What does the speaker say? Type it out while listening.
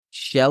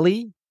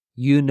Shelly,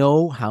 you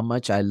know how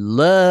much I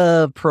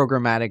love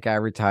programmatic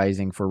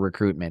advertising for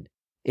recruitment.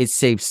 It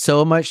saves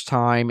so much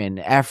time and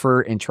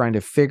effort in trying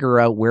to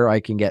figure out where I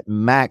can get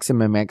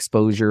maximum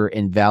exposure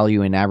and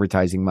value in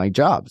advertising my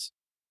jobs.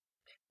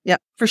 Yeah,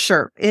 for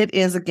sure. It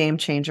is a game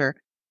changer.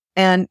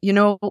 And you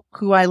know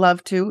who I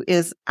love too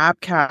is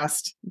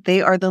Appcast.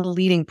 They are the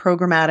leading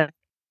programmatic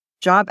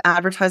job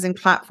advertising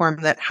platform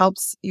that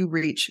helps you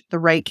reach the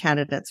right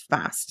candidates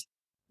fast.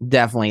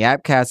 Definitely.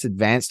 Appcast's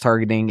advanced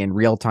targeting and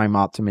real-time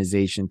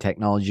optimization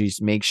technologies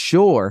make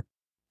sure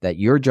that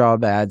your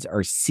job ads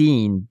are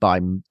seen by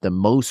the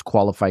most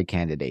qualified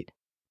candidate.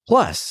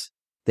 Plus,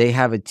 they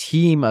have a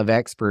team of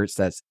experts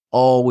that's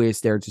always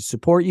there to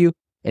support you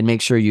and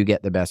make sure you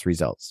get the best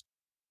results.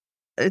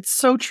 It's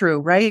so true,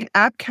 right?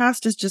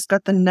 Appcast has just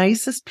got the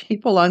nicest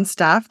people on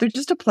staff. They're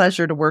just a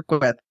pleasure to work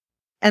with.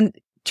 And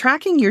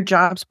tracking your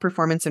job's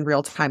performance in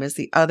real time is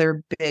the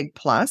other big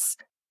plus.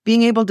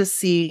 Being able to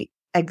see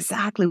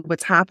exactly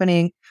what's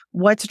happening,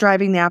 what's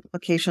driving the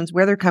applications,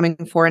 where they're coming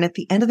for. And at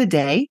the end of the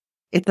day,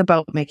 it's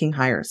about making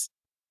hires.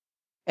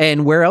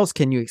 And where else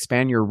can you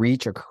expand your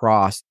reach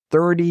across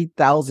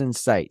 30,000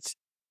 sites?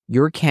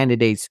 Your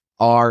candidates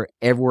are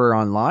everywhere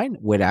online.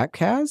 With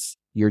Appcast,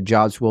 your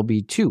jobs will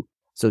be too.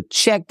 So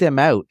check them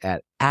out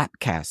at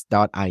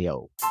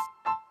appcast.io.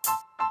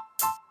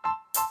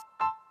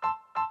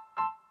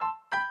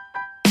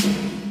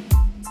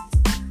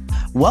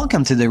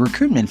 Welcome to the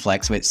Recruitment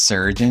Flex with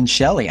Serge and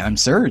Shelly. I'm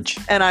Serge.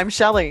 And I'm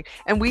Shelly.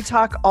 And we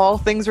talk all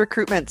things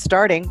recruitment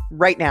starting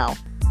right now.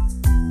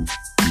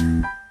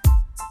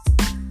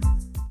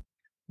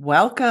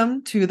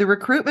 Welcome to the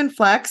Recruitment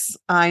Flex.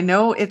 I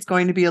know it's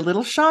going to be a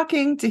little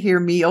shocking to hear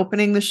me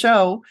opening the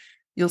show.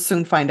 You'll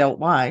soon find out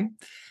why.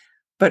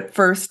 But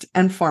first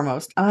and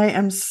foremost, I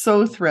am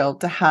so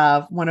thrilled to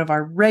have one of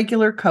our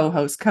regular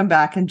co-hosts come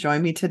back and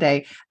join me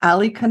today,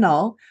 Ali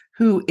Kanal,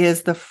 who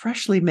is the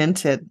freshly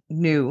minted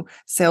new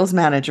sales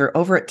manager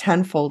over at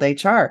Tenfold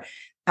HR.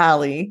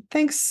 Ali,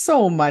 thanks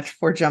so much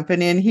for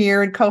jumping in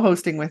here and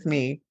co-hosting with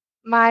me.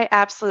 My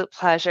absolute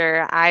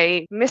pleasure.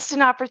 I missed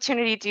an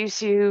opportunity due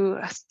to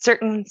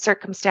certain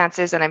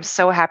circumstances, and I'm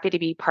so happy to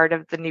be part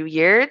of the new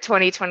year,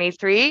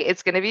 2023.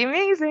 It's going to be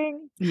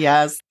amazing.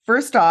 Yes.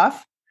 First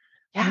off,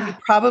 Yeah. you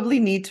probably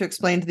need to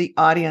explain to the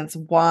audience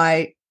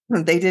why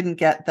they didn't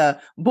get the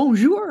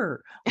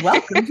bonjour,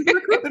 welcome to the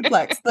Recruitment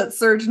Flex that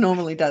Serge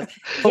normally does.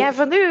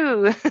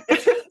 Bienvenue.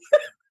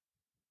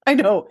 I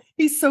know.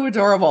 He's so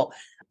adorable.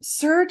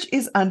 Serge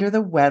is under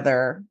the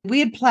weather. We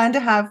had planned to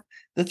have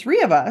the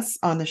three of us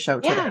on the show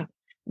today,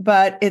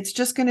 but it's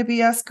just going to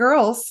be us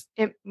girls.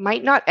 It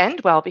might not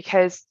end well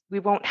because we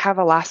won't have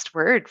a last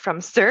word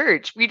from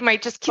Serge. We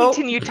might just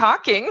continue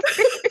talking.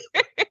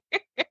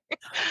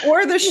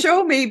 Or the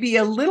show may be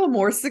a little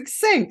more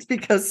succinct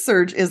because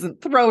Serge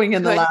isn't throwing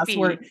in the last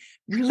word.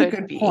 Really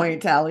good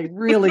point, Ali.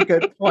 Really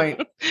good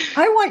point.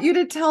 I want you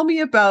to tell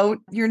me about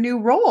your new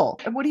role.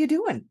 What are you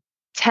doing?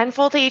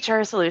 Tenfold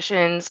HR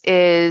Solutions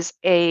is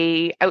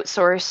a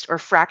outsourced or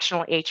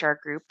fractional HR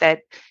group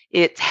that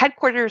its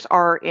headquarters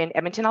are in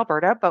Edmonton,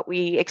 Alberta, but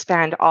we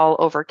expand all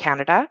over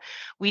Canada.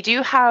 We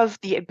do have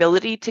the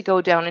ability to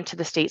go down into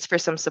the States for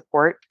some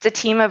support. It's a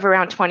team of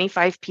around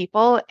 25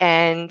 people,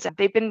 and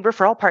they've been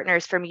referral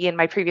partners for me and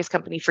my previous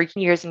company for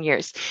years and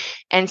years.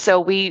 And so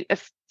we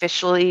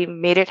officially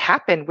made it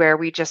happen where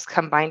we just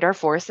combined our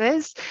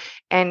forces.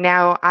 And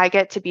now I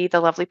get to be the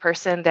lovely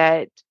person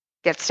that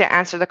gets to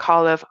answer the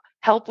call of,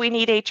 help, we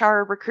need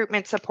HR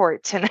recruitment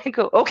support. And I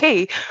go,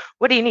 okay,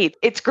 what do you need?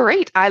 It's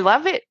great. I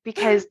love it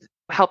because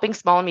helping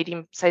small and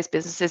medium-sized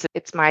businesses,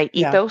 it's my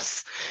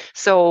ethos.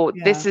 So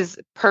this is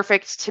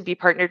perfect to be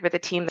partnered with a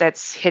team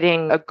that's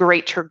hitting a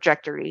great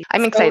trajectory.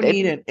 I'm excited.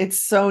 Needed.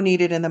 It's so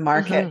needed in the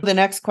market. Mm-hmm. The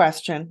next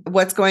question,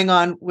 what's going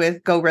on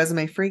with Go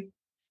Resume Free?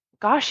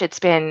 Gosh, it's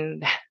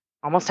been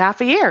almost half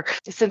a year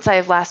since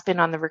I've last been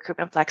on the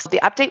Recruitment Flex. The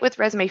update with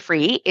Resume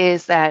Free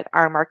is that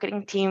our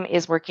marketing team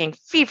is working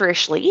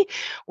feverishly.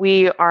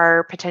 We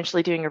are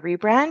potentially doing a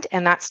rebrand,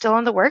 and that's still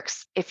in the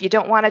works. If you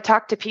don't want to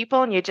talk to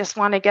people and you just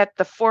want to get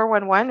the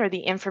 411 or the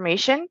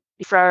information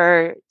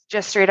for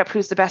just straight up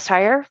who's the best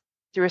hire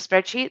through a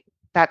spreadsheet,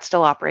 that's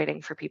still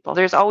operating for people.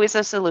 There's always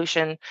a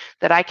solution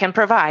that I can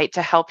provide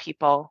to help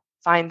people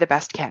find the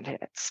best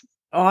candidates.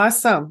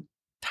 Awesome.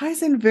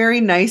 Ties in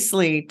very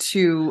nicely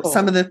to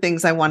some of the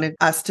things I wanted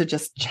us to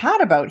just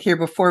chat about here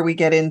before we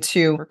get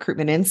into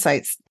recruitment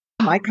insights.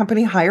 My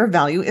company, Higher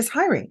Value, is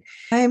hiring.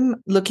 I'm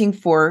looking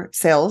for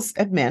sales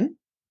admin.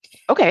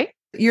 Okay.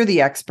 You're the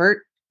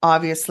expert,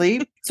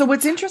 obviously. So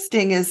what's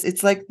interesting is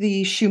it's like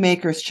the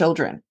shoemaker's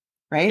children,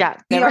 right? Yeah.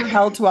 We are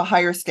held to a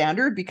higher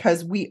standard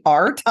because we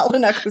are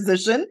talent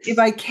acquisition. If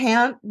I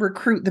can't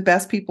recruit the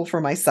best people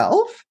for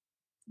myself,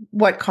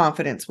 what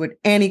confidence would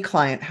any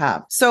client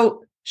have?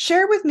 So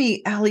share with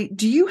me, Ali,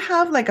 do you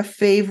have like a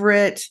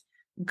favorite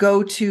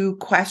go-to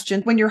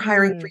question when you're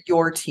hiring for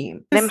your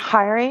team? When I'm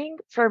hiring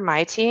for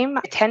my team,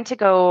 I tend to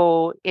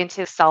go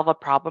into solve a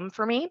problem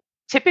for me.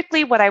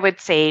 Typically, what I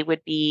would say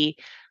would be,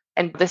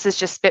 And this is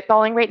just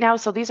spitballing right now.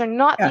 So these are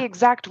not Yeah. the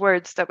exact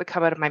words that would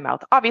come out of my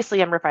mouth.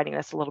 Obviously, I'm refining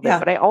this a little bit, Yeah.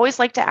 but I always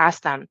like to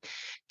ask them,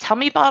 tell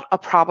me about a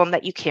problem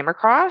that you came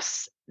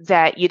across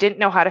that you didn't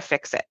know how to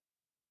fix it.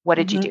 What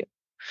did you Mhm. do?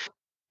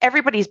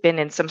 Everybody's been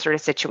in some sort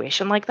of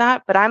situation like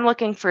that, but I'm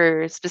looking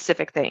for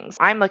specific things.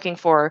 I'm looking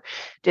for,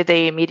 did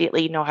they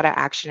immediately know how to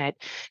action it?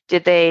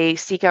 Did they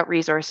seek out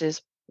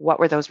resources? What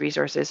were those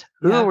resources?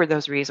 Who Yeah. were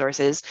those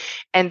resources?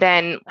 And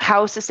then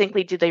how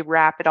succinctly did they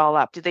wrap it all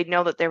up? Did they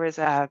know that there was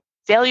a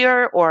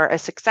failure or a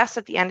success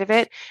at the end of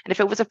it? And if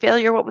it was a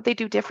failure, what would they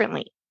do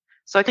differently?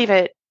 So I leave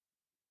it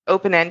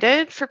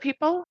open-ended for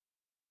people.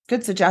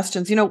 Good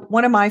suggestions.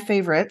 One of my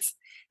favorites,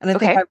 and I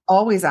think Okay. I've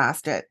always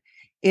asked it,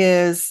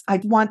 is I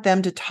want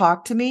them to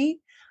talk to me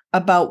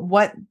about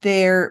what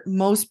their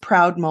most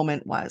proud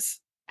moment was.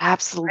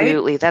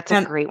 Absolutely. That's a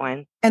And- great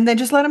one. And then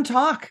just let them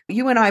talk.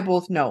 You and I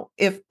both know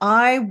if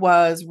I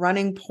was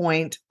running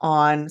point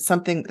on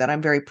something that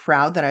I'm very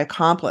proud that I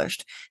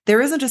accomplished, there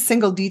isn't a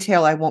single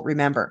detail I won't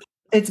remember.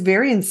 It's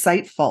very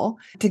insightful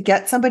to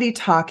get somebody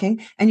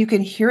talking, and you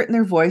can hear it in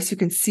their voice. You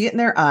can see it in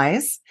their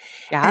eyes.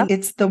 Yeah. And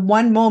it's the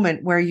one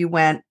moment where you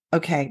went,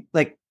 okay,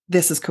 like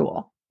this is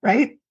cool,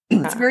 right?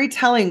 It's very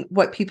telling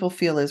what people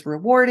feel is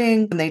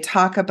rewarding when they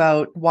talk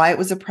about why it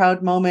was a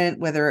proud moment,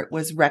 whether it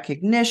was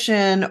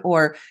recognition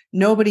or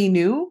nobody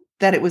knew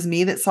that it was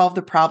me that solved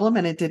the problem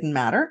and it didn't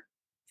matter.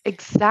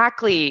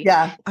 Exactly.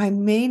 Yeah. I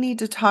may need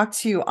to talk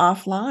to you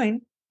offline.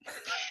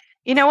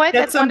 You know what? Get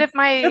That's one some- of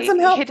my get some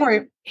help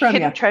from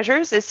hidden you.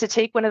 treasures is to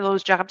take one of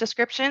those job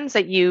descriptions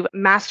that you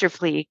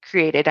masterfully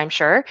created, I'm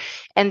sure,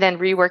 and then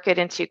rework it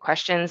into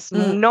questions,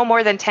 no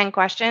more than 10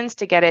 questions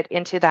to get it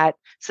into that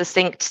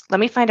succinct. Let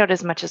me find out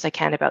as much as I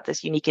can about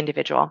this unique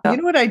individual. You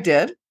know what I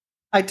did?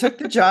 I took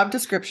the job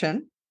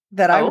description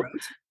that I wrote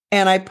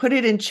and I put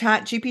it in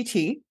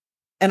ChatGPT,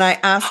 and I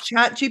asked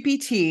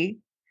ChatGPT,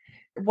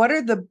 what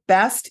are the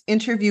best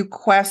interview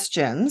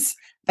questions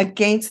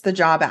against the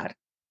job ad?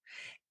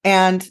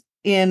 And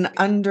in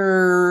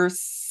under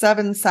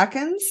 7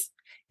 seconds,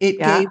 it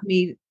gave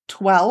me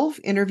 12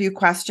 interview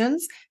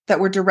questions that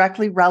were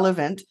directly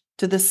relevant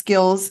to the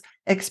skills,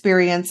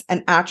 experience,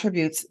 and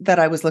attributes that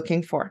I was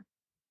looking for.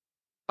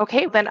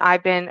 Okay, then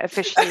I've been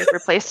officially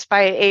replaced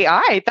by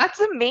AI. That's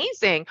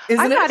amazing.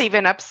 Isn't I'm it? not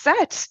even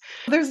upset.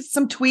 There's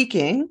some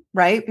tweaking,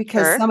 right?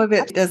 Because Sure. some of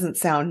it doesn't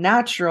sound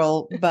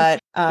natural, but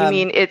You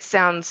mean it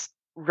sounds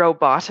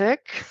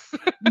robotic?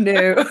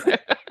 no.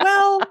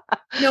 Well,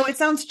 no, it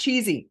sounds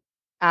cheesy,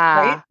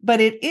 right? Ah, But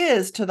it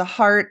is to the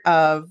heart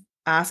of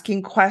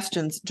asking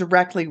questions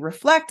directly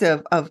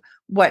reflective of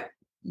what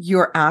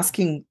you're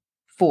asking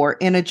for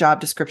in a job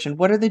description.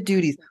 What are the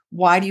duties?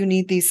 Why do you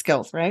need these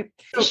skills, right?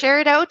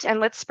 share it out and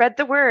let's spread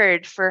the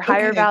word for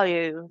higher Okay.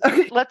 value.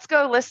 Okay. Let's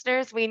go,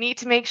 listeners. We need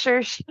to make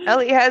sure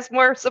Ellie has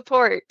more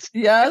support.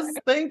 Yes,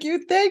 thank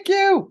you. Thank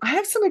you. I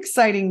have some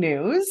exciting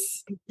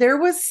news. There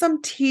was some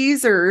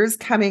teasers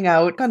coming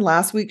out on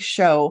last week's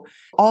show.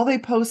 All they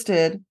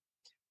posted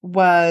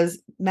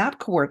was map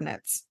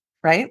coordinates,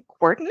 right?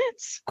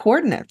 Coordinates?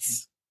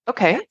 Coordinates.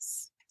 Okay.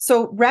 Yes.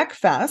 So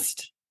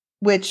RecFest,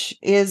 which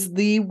is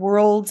the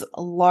world's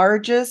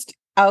largest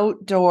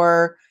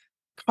outdoor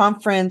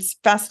conference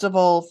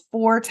festival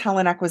for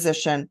talent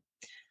acquisition,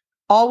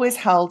 always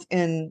held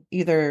in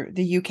either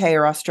the UK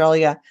or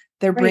Australia.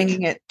 They're Great.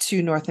 bringing it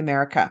to North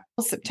America.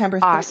 September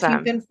 13th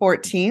Awesome. and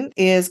 14th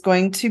is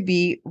going to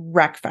be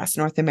RecFest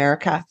North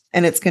America,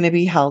 and it's going to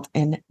be held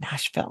in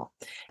Nashville.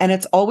 And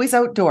it's always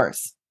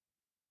outdoors,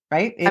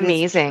 right? It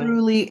Amazing. is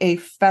truly a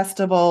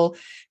festival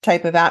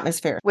type of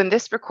atmosphere. When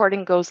this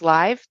recording goes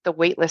live, the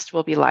wait list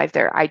will be live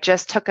there. I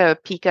just took a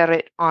peek at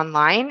it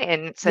online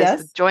and it says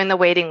Yes. join the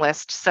waiting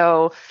list.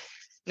 So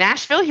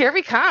Nashville, here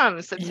we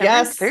come, September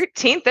Yes.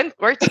 13th and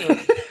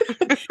 14th.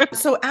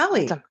 So,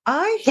 Allie, Awesome.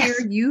 I hear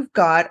Yes. you've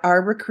got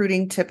our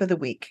recruiting tip of the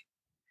week.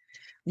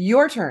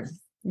 Your turn.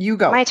 You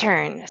go. My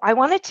turn. I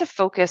wanted to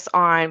focus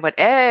on what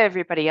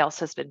everybody else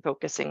has been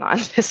focusing on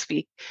this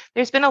week.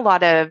 There's been a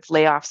lot of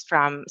layoffs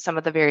from some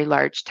of the very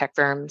large tech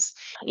firms.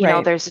 You know,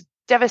 Right. there's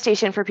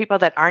devastation for people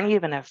that aren't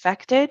even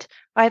affected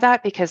by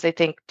that because they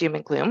think doom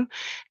and gloom.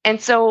 And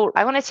so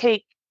I want to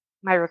take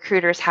my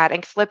recruiter's hat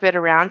and flip it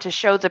around to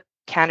show the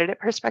candidate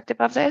perspective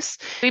of this.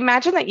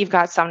 Imagine that you've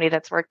got somebody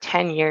that's worked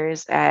 10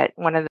 years at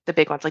one of the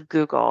big ones like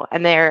Google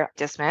and they're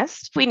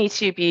dismissed. We need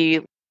to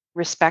be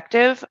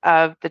respective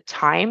of the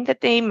time that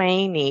they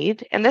may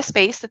need and the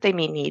space that they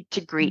may need to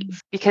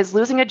grieve, because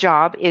losing a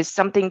job is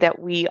something that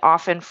we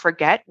often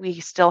forget. We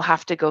still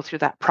have to go through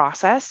that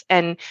process.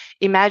 And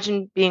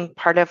imagine being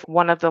part of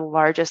one of the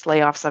largest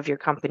layoffs of your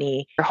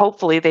company, or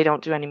hopefully they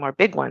don't do any more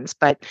big ones,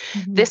 but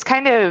this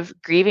kind of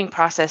grieving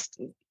process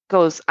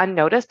goes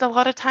unnoticed a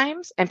lot of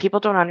times, and people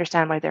don't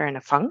understand why they're in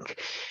a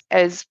funk.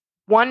 As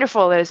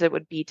wonderful as it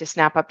would be to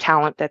snap up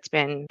talent that's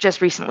been just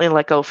recently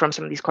let go from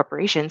some of these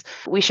corporations,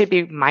 we should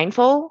be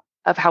mindful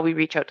of how we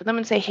reach out to them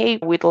and say, hey,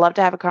 we'd love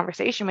to have a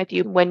conversation with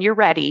you when you're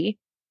ready.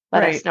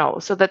 let Right. us know,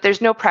 so that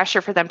there's no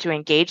pressure for them to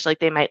engage like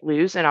they might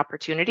lose an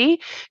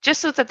opportunity,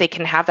 just so that they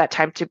can have that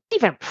time to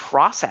even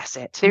process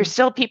it. There's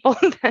still people,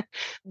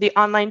 the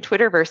online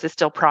Twitterverse is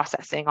still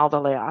processing all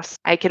the layoffs.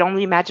 I could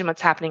only imagine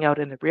what's happening out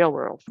in the real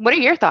world. What are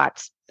your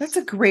thoughts? That's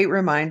a great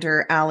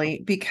reminder,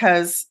 Allie,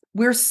 because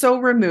we're so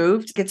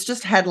removed. It's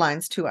just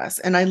headlines to us.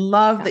 And I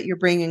love that you're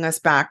bringing us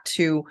back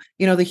to,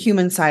 the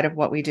human side of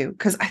what we do.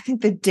 Because I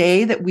think the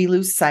day that we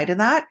lose sight of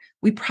that,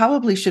 we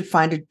probably should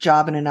find a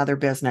job in another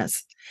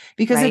business.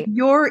 Because if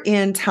you're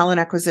in talent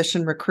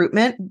acquisition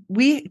recruitment,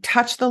 we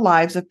touch the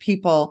lives of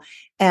people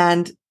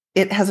and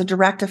it has a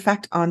direct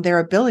effect on their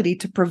ability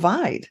to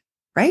provide.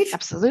 Right?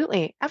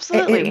 Absolutely.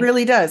 Absolutely. It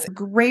really does.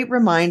 Great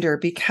reminder,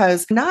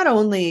 because not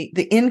only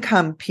the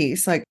income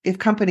piece, like if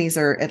companies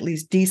are at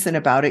least decent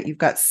about it, you've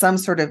got some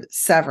sort of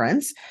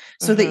severance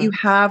so that you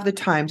have the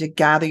time to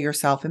gather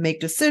yourself and make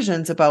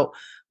decisions about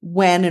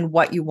when and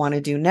what you want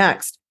to do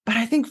next. But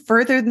I think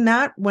further than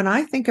that, when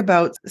I think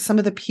about some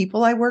of the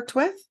people I worked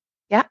with,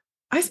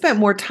 I spent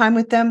more time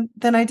with them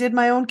than I did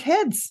my own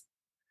kids.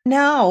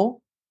 Now,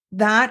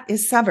 that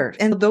is severed.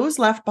 And those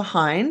left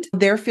behind,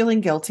 they're feeling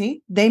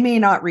guilty. They may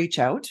not reach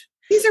out.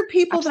 These are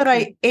people that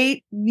I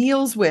ate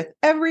meals with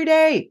every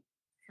day.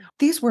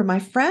 These were my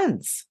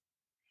friends.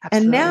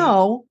 And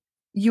now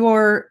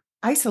you're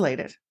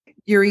isolated.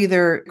 You're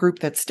either group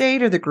that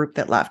stayed or the group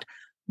that left.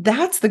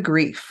 That's the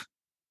grief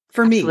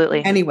for me,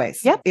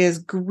 anyways, is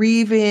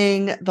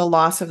grieving the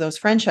loss of those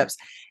friendships.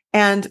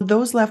 And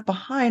those left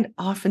behind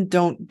often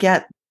don't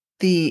get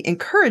the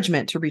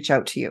encouragement to reach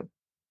out to you,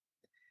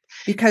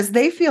 because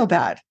they feel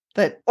bad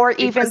or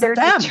even they're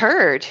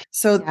deterred.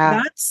 So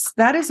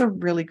that is a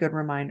really good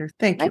reminder.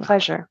 Thank you. My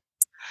pleasure.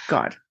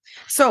 God.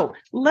 So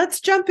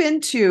let's jump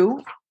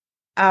into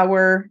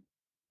our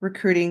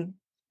recruiting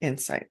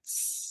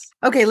insights.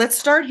 Okay, let's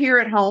start here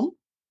at home.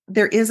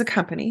 There is a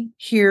company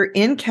here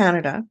in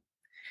Canada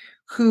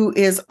who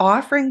is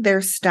offering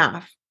their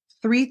staff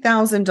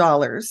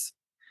 $3,000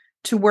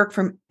 to work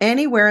from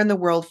anywhere in the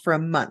world for a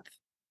month.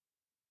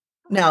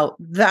 Now,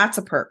 that's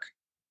a perk.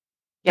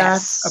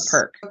 That's a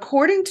perk.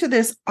 According to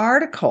this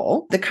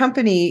article, the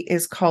company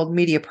is called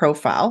Media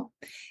Profile,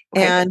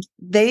 and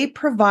they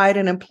provide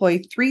an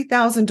employee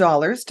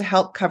 $3,000 to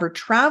help cover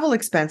travel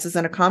expenses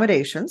and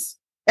accommodations.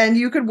 And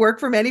you could work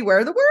from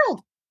anywhere in the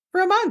world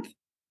for a month.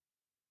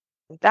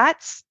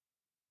 That's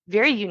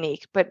very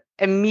unique. But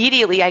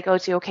immediately I go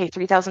to, okay,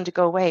 $3,000 to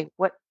go away.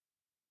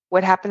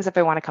 What happens if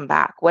I want to come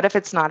back? What if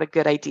it's not a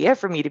good idea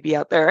for me to be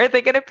out there? Are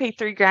they going to pay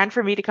 $3,000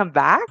 for me to come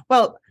back?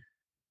 Well,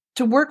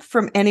 to work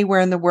from anywhere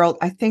in the world,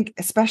 I think,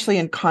 especially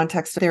in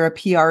context, they're a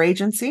PR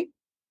agency.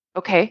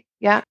 Okay.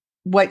 Yeah.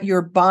 What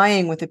you're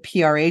buying with a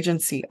PR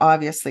agency,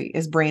 obviously,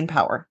 is brain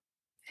power.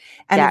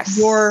 And if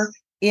you're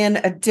in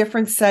a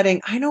different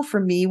setting, I know for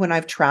me, when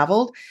I've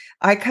traveled,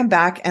 I come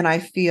back and I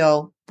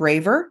feel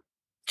braver.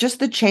 Just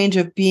the change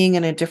of being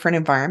in a different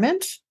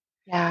environment.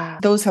 Yeah.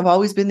 Those have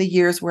always been the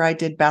years where I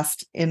did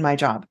best in my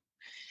job,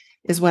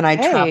 is when I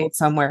traveled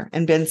somewhere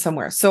and been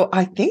somewhere. So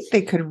I think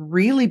they could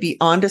really be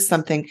onto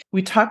something.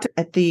 We talked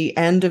at the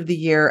end of the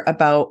year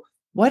about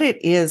what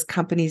it is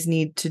companies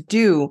need to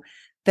do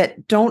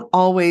that don't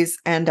always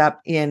end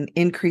up in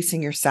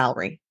increasing your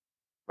salary.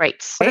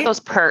 Right. What are those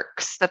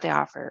perks that they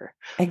offer?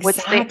 Exactly.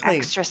 What's the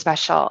extra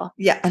special?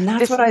 Yeah. And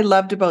that's what I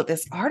loved about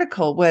this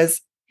article was,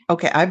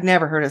 okay, I've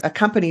never heard of a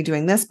company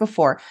doing this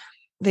before.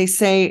 They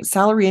say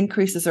salary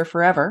increases are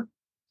forever.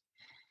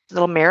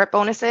 Little merit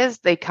bonuses,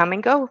 they come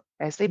and go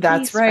as they please.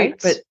 That's right.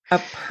 But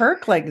a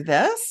perk like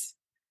this,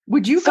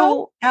 would you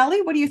go,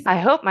 Allie? What do you think?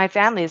 I hope my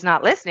family is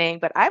not listening,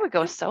 but I would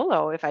go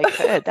solo if I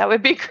could. That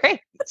would be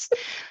great.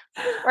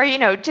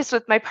 Or, just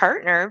with my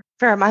partner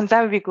for a month,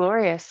 that would be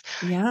glorious.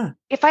 Yeah.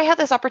 If I had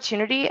this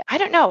opportunity, I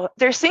don't know.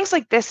 There's things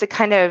like this that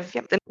kind of,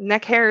 the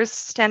neck hairs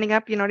standing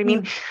up, you know what I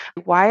mean?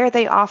 Why are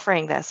they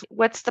offering this?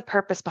 What's the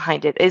purpose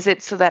behind it? Is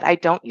it so that I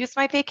don't use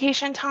my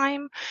vacation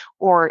time?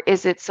 Or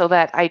is it so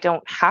that I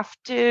don't have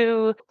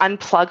to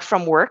unplug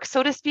from work,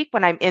 so to speak,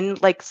 when I'm in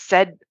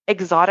said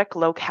exotic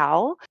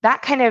locale?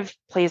 That kind of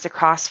plays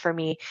across for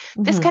me.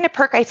 This kind of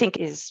perk, I think,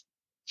 is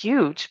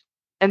huge.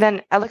 And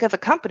then I look at the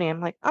company, I'm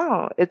like,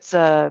 oh, it's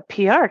a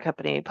PR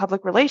company,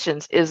 public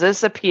relations. Is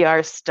this a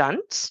PR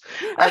stunt?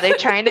 Are they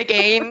trying to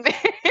gain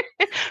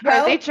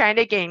are they trying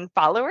to gain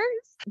followers?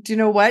 Do you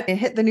know what? It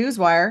hit the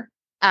newswire.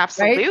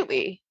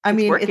 Absolutely. Right? I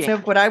mean,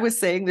 it's what I was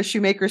saying, the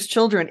shoemaker's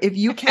children. If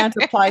you can't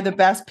apply the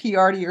best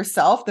PR to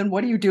yourself, then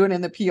what are you doing in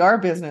the PR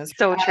business?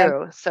 So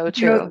true. So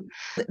true.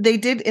 They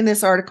did in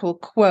this article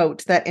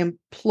quote that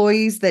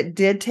employees that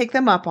did take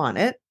them up on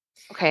it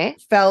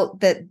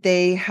felt that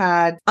they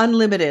had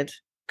unlimited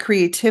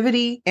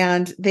creativity,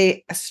 and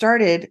they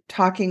started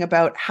talking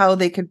about how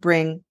they could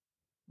bring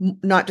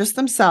not just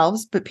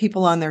themselves, but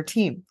people on their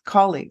team,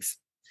 colleagues.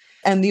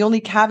 And the only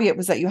caveat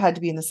was that you had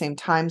to be in the same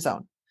time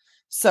zone.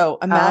 So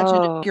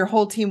imagine if your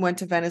whole team went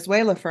to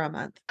Venezuela for a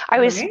month. I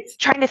was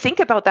trying to think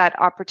about that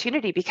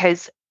opportunity,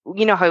 because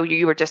you know how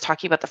you were just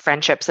talking about the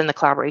friendships and the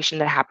collaboration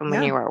that happen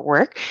when Yeah. you are at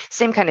work?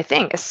 Same kind of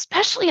thing,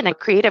 especially in a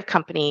creative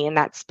company in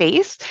that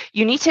space.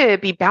 You need to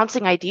be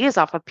bouncing ideas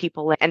off of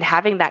people and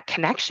having that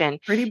connection.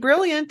 Pretty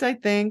brilliant, I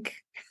think.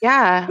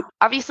 Yeah,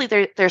 obviously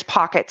there's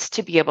pockets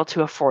to be able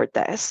to afford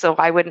this. So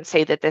I wouldn't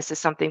say that this is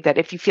something that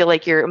if you feel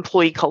like your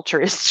employee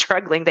culture is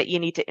struggling, that you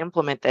need to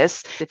implement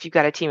this. If you've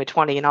got a team of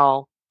 20 and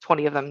all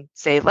 20 of them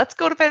say, let's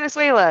go to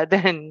Venezuela,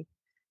 then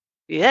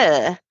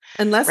yeah,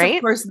 Unless, of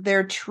right? course,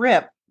 their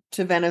trip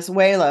to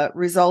Venezuela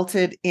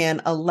resulted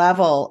in a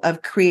level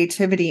of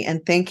creativity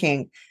and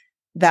thinking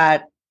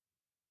that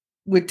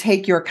would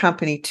take your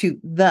company to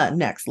the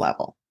next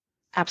level.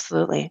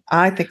 Absolutely.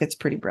 I think it's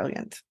pretty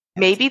brilliant.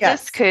 Maybe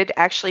Yes. this could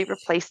actually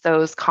replace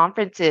those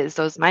conferences,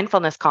 those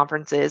mindfulness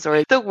conferences,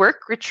 or the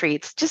work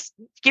retreats. Just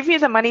give me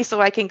the money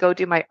so I can go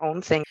do my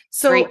own thing.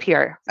 So Great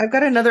PR. I've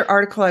got another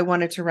article I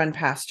wanted to run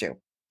past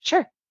you.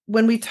 Sure.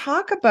 When we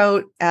talk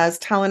about as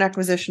talent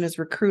acquisition as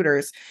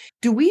recruiters,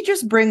 do we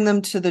just bring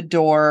them to the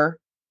door,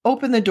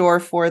 open the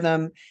door for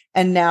them,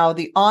 and now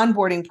the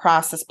onboarding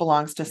process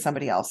belongs to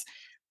somebody else?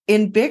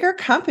 In bigger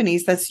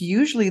companies, that's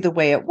usually the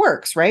way it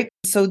works, right?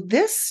 So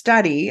this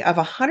study of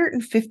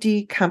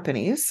 150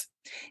 companies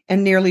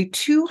and nearly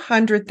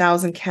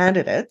 200,000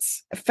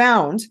 candidates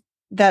found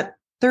that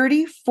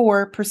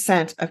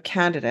 34% of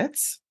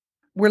candidates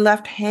were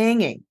left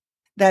hanging.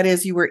 That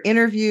is, you were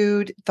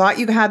interviewed, thought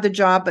you had the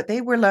job, but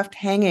they were left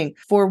hanging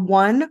for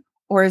 1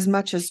 or as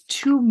much as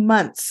 2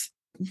 months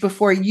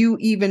before you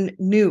even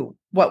knew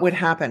what would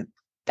happen.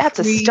 That's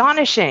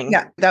astonishing.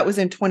 Yeah, that was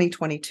in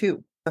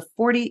 2022. A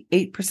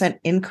 48%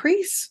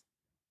 increase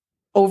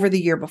over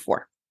the year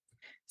before.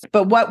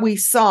 But what we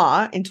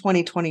saw in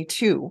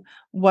 2022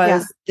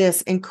 was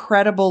this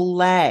incredible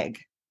lag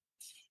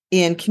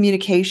in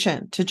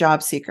communication to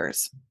job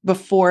seekers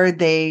before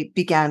they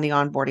began the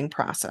onboarding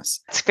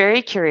process. It's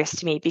very curious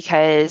to me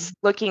because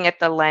looking at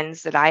the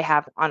lens that I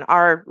have on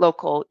our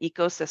local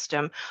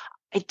ecosystem,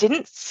 I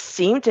didn't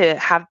seem to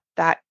have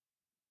that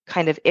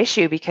kind of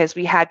issue because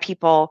we had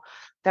people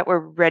that were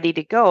ready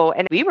to go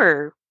and we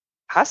were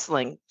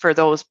hustling for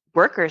those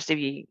workers to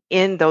be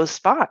in those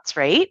spots,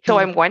 right? So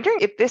I'm wondering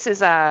if this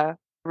is a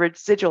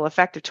residual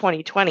effect of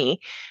 2020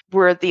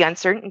 where the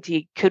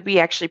uncertainty, could we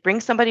actually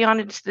bring somebody on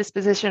into this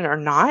position or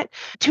not?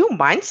 2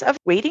 months of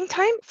waiting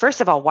time?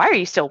 First of all, why are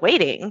you still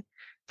waiting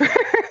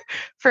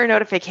for a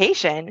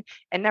notification?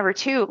 And number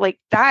two, like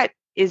that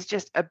is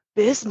just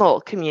abysmal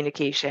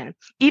communication.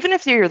 Even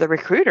if you're the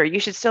recruiter, you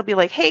should still be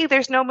like, hey,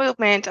 there's no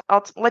movement.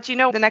 I'll let you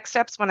know the next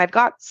steps when I've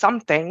got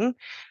something.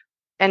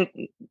 And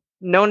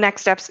no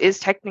next steps is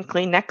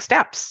technically next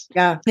steps.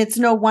 Yeah. It's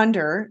no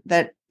wonder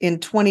that in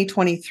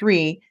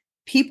 2023,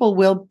 people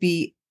will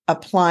be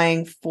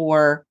applying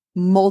for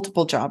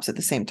multiple jobs at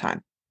the same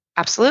time.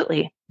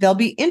 Absolutely. They'll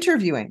be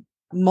interviewing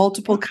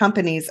multiple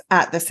companies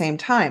at the same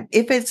time.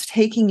 If it's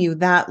taking you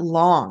that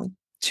long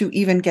to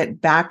even get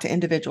back to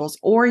individuals,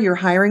 or your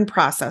hiring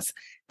process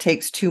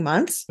takes 2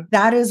 months,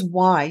 that is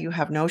why you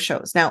have no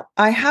shows. Now,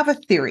 I have a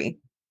theory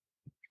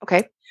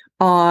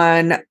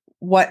on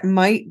what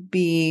might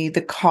be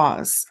the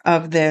cause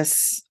of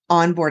this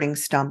onboarding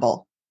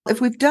stumble. If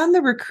we've done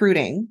the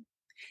recruiting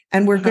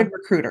and we're good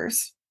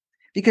recruiters,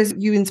 because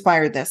you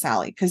inspired this,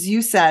 Allie, because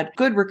you said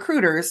good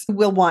recruiters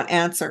will want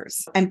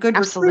answers and good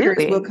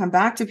recruiters will come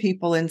back to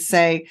people and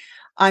say,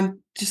 I'm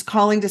just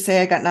calling to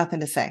say I got nothing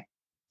to say,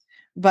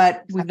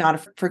 but we've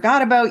not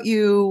forgot about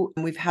you.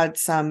 We've had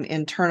some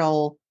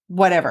internal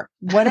whatever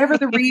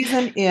the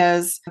reason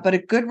is, but a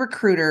good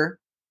recruiter,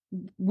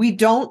 we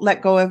don't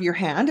let go of your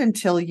hand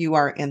until you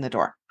are in the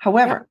door.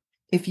 However,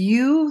 if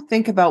you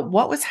think about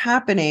what was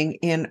happening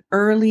in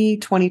early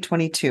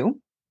 2022,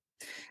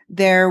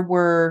 there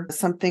were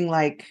something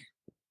like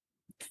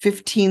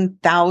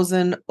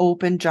 15,000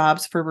 open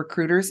jobs for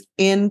recruiters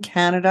in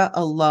Canada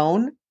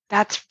alone.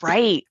 That's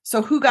right.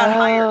 So who got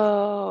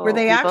hired? Were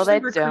they people actually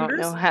that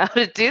recruiters? don't know how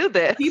to do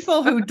this?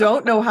 People who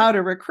don't know how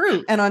to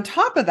recruit. And on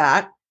top of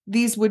that,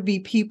 these would be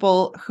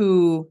people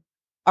who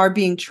are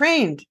being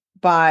trained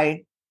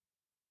by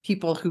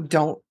people who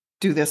don't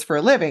do this for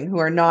a living, who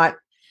are not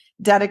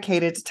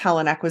dedicated to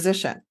talent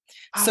acquisition.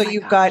 So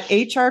you've got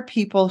HR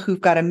people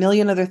who've got a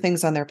million other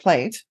things on their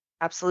plate.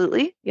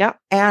 Absolutely. Yeah.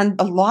 And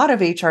a lot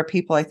of HR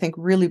people, I think,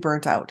 really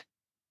burnt out.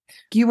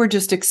 You were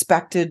just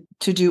expected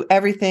to do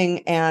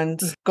everything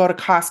and go to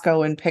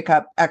Costco and pick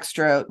up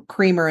extra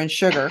creamer and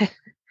sugar.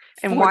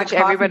 And watch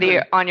everybody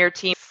on your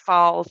team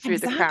fall through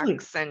the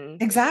cracks.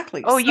 And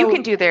Oh, you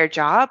can do their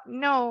job.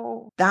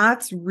 No.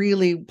 That's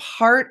really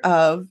part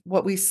of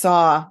what we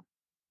saw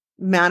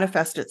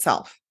manifest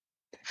itself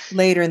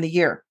later in the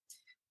year.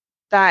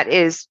 That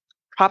is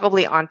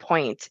probably on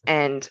point.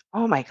 And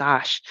oh my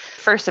gosh.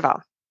 First of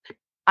all,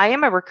 I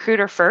am a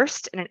recruiter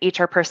first and an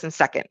HR person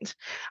second.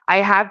 I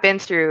have been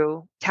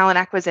through talent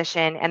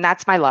acquisition, and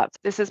that's my love.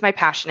 This is my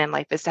passion in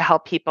life, is to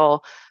help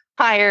people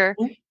hire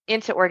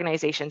into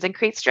organizations and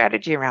create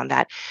strategy around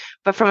that.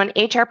 But from an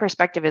HR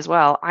perspective as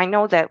well, I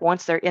know that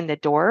once they're in the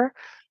door,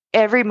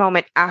 every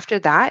moment after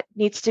that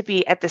needs to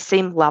be at the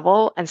same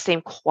level and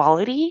same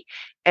quality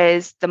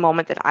as the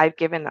moment that I've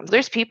given them.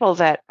 There's people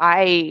that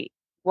I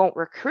won't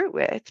recruit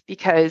with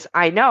because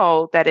I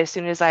know that as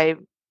soon as I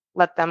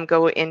let them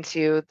go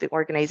into the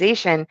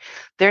organization,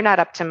 they're not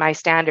up to my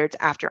standards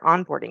after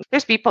onboarding.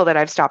 There's people that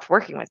I've stopped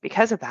working with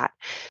because of that.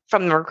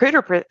 From the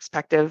recruiter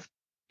perspective,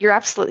 you're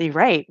absolutely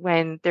right.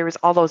 When there was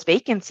all those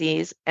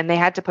vacancies and they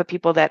had to put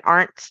people that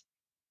aren't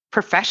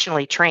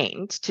professionally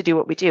trained to do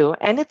what we do.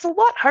 And it's a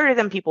lot harder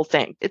than people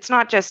think. It's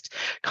not just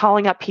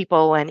calling up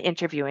people and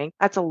interviewing.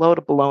 That's a load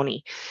of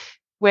baloney.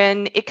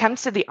 When it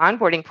comes to the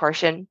onboarding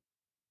portion,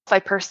 if I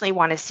personally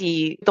want to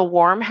see the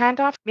warm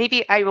handoff,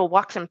 maybe I will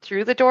walk them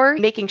through the door,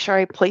 making sure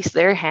I place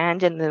their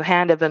hand in the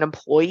hand of an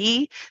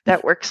employee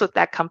that works with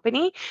that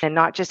company and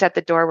not just at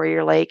the door where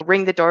you're like,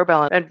 ring the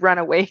doorbell and run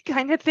away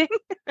kind of thing.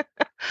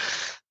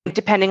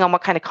 Depending on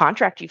what kind of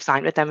contract you've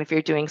signed with them, if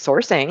you're doing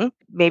sourcing,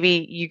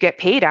 maybe you get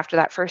paid after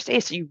that first day.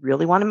 So you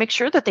really want to make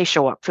sure that they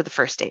show up for the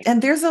first day.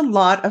 And there's a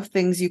lot of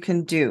things you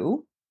can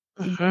do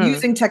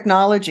using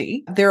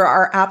technology. There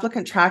are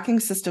applicant tracking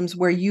systems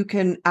where you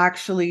can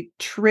actually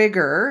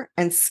trigger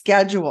and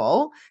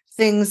schedule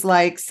things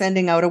like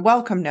sending out a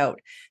welcome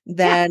note,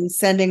 then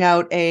sending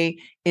out a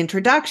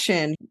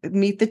introduction,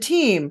 meet the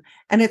team,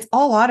 and it's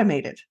all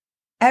automated.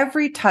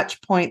 Every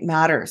touch point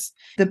matters.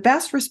 The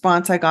best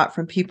response I got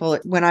from people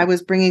when I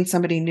was bringing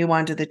somebody new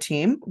onto the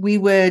team, we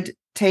would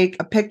take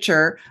a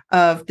picture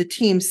of the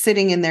team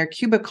sitting in their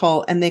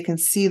cubicle and they can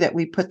see that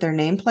we put their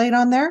nameplate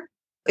on there.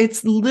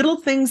 It's little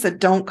things that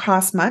don't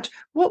cost much.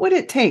 What would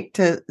it take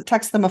to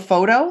text them a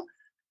photo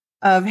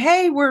of,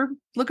 hey, we're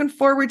looking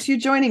forward to you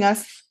joining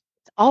us?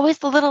 Always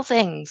the little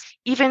things.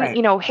 Even,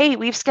 Right. hey,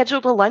 we've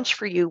scheduled a lunch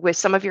for you with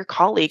some of your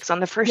colleagues on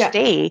the first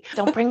day.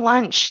 Don't bring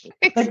lunch.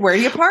 Like, where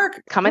do you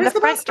park? Come in Where's the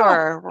bus front stop?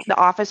 door. The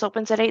office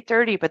opens at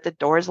 8:30, but the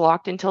door's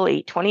locked until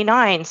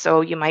 8:29. So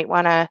you might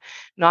want to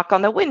knock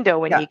on the window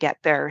when you get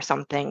there or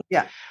something.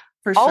 Yeah,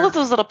 for All sure. of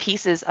those little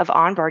pieces of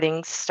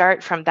onboarding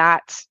start from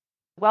that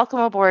welcome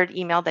aboard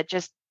email that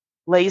just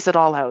lays it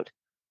all out.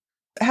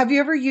 Have you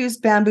ever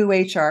used Bamboo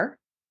HR?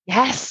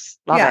 Yes.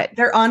 Love it.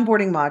 Their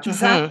onboarding module.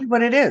 Exactly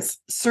what it is.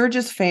 Serge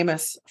is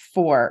famous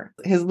for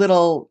his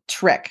little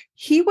trick.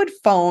 He would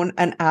phone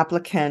an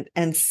applicant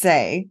and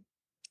say,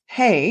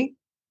 hey,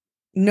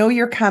 know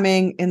you're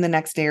coming in the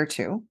next day or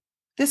two.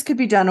 This could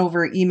be done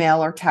over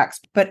email or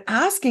text, but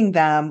asking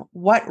them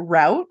what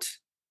route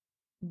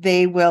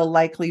they will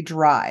likely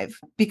drive,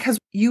 because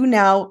you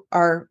now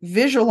are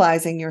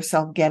visualizing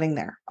yourself getting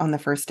there on the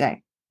first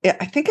day.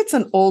 I think it's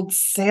an old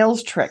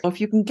sales trick. If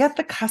you can get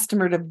the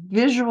customer to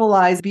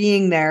visualize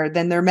being there,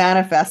 then they're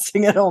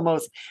manifesting it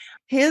almost.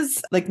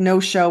 His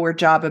no-show or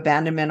job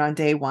abandonment on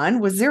day one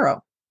was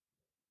zero.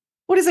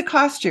 What does it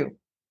cost you?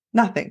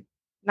 Nothing.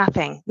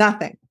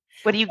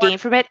 What do you gain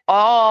from it?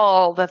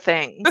 All the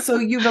things. So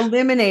you've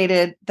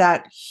eliminated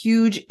that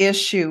huge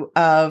issue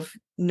of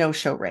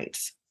no-show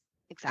rates.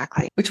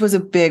 Exactly. Which was a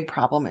big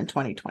problem in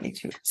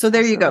 2022. So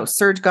there you go.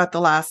 Serge got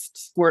the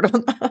last word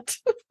on that.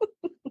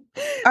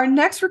 Our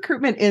next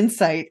recruitment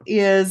insight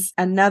is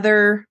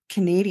another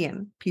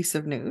Canadian piece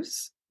of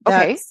news.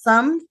 That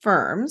some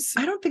firms,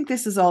 I don't think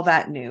this is all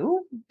that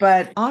new,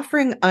 but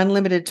offering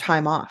unlimited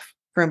time off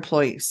for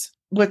employees.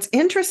 What's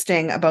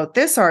interesting about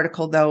this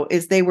article, though,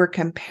 is they were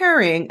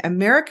comparing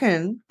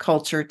American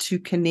culture to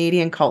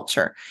Canadian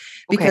culture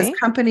because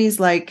companies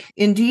like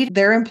Indeed,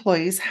 their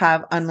employees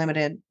have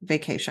unlimited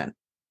vacation.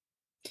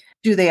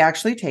 Do they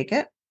actually take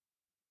it?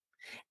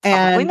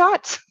 Probably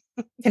not.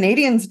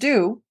 Canadians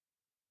do.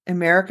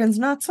 Americans,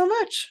 not so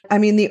much. I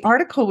mean, the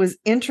article was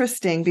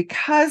interesting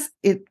because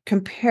it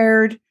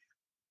compared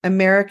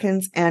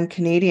Americans and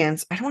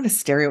Canadians. I don't want to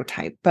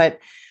stereotype, but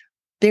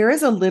there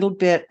is a little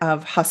bit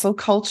of hustle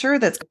culture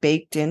that's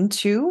baked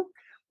into.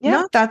 Yeah.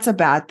 Not that's a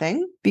bad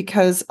thing,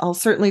 because I'll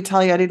certainly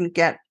tell you I didn't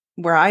get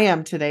where I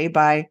am today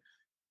by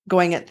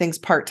going at things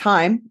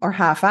part-time or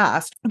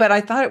half-assed, but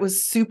I thought it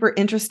was super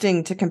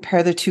interesting to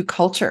compare the two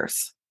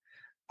cultures.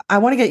 I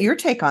want to get your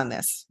take on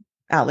this.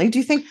 Ali, do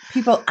you think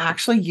people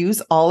actually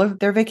use all of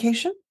their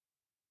vacation?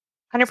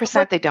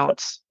 100% they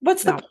don't.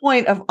 What's the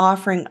point of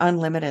offering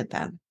unlimited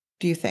then,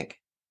 do you think?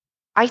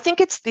 I think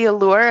it's the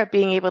allure of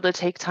being able to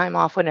take time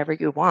off whenever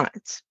you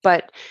want.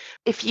 But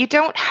if you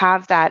don't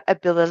have that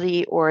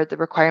ability or the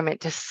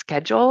requirement to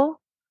schedule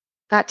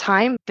that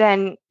time,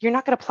 then you're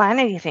not going to plan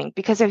anything.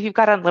 Because if you've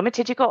got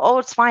unlimited, you go, oh,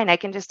 it's fine. I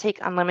can just take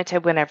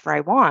unlimited whenever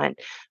I want.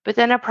 But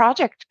then a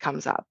project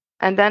comes up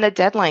and then a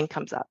deadline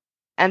comes up.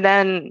 And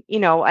then,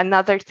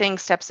 another thing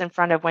steps in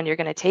front of when you're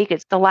going to take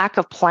it. The lack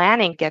of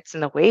planning gets in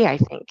the way, I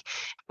think.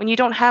 When you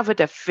don't have a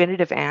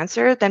definitive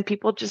answer, then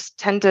people just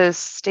tend to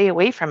stay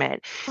away from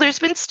it. There's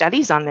been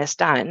studies on this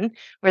done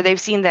where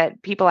they've seen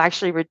that people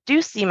actually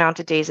reduce the amount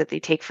of days that they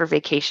take for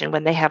vacation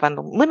when they have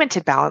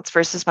unlimited balance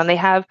versus when they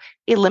have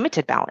a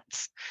limited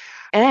balance.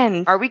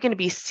 And are we going to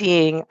be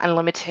seeing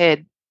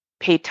unlimited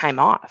paid time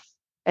off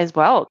as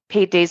well?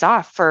 Paid days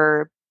off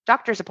for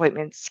doctor's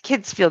appointments,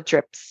 kids' field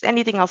trips,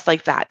 anything else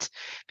like that,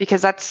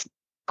 because that's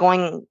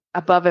going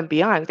above and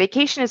beyond.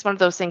 Vacation is one of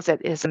those things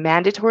that is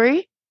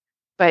mandatory,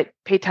 but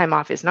paid time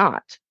off is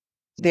not.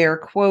 They're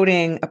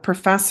quoting a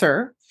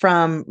professor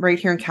from right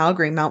here in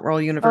Calgary, Mount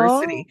Royal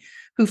University,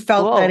 who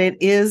felt that it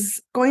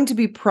is going to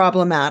be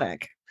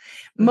problematic,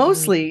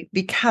 mostly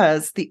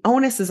because the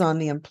onus is on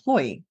the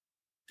employee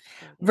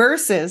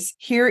versus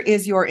here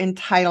is your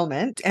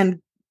entitlement.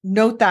 And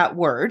note that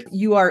word,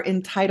 you are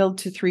entitled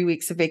to 3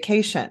 weeks of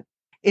vacation,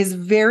 is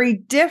very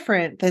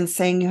different than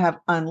saying you have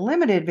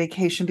unlimited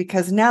vacation,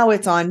 because now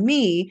it's on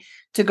me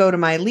to go to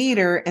my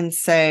leader and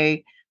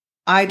say,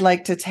 I'd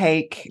like to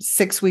take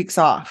 6 weeks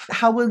off.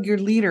 How will your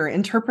leader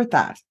interpret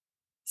that?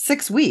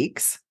 6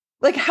 weeks?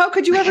 Like, how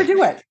could you ever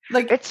do it?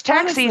 Like, it's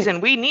tax season.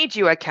 We need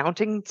you,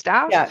 accounting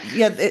staff.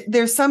 Yeah.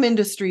 There's some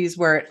industries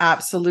where it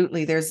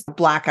absolutely there's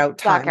blackout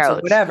times or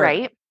whatever.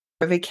 Right.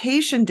 A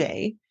vacation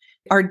day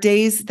are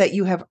days that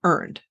you have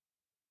earned.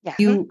 Yeah.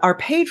 You are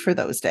paid for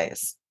those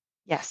days.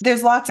 Yes.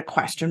 There's lots of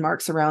question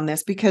marks around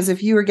this, because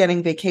if you are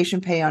getting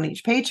vacation pay on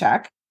each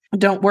paycheck,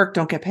 don't work,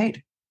 don't get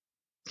paid.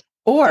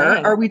 Or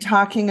are we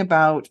talking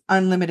about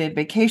unlimited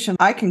vacation?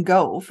 I can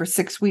go for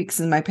 6 weeks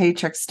and my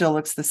paycheck still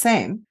looks the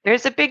same.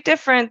 There's a big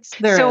difference.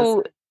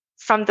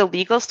 From the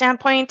legal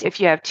standpoint, if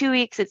you have 2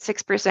 weeks, it's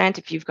 6%.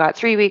 If you've got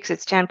 3 weeks,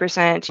 it's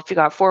 10%. If you've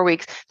got 4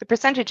 weeks, the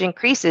percentage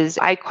increases.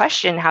 I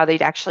question how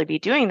they'd actually be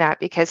doing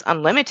that, because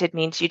unlimited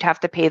means you'd have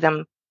to pay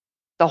them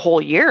the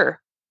whole year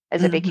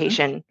as a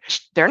vacation.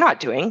 They're not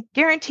doing.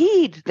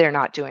 Guaranteed they're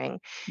not doing.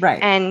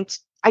 Right. And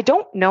I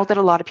don't know that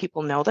a lot of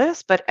people know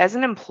this, but as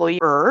an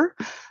employer,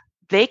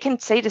 they can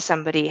say to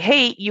somebody,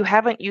 hey, you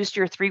haven't used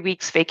your 3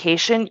 weeks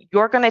vacation.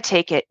 You're going to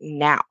take it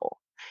now.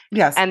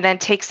 Yes. And then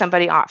take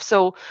somebody off.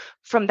 So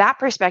from that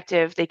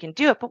perspective, they can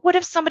do it. But what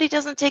if somebody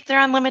doesn't take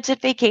their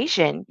unlimited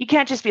vacation? You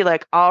can't just be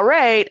like, all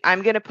right,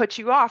 I'm going to put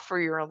you off for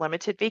your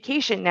unlimited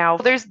vacation. Now,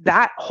 there's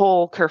that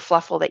whole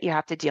kerfluffle that you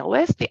have to deal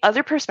with. The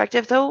other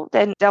perspective, though,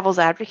 then devil's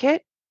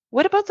advocate,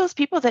 what about those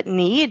people that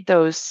need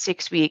those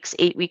 6 weeks,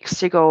 8 weeks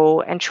to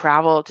go and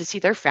travel to see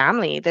their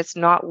family that's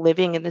not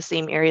living in the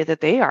same area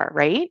that they are,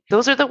 right?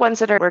 Those are the ones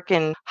that are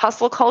working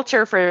hustle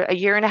culture for a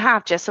year and a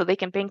half just so they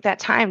can bank that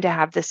time to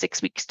have the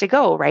 6 weeks to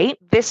go, right?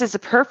 This is a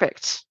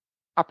perfect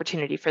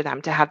opportunity for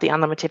them to have the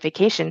unlimited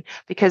vacation,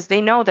 because they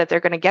know that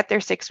they're going to get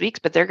their 6 weeks,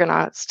 but they're going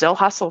to still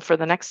hustle for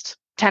the next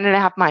 10 and a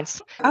half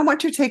months. I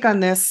want your take on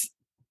this,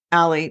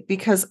 Ali,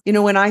 because,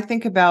 when I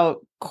think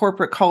about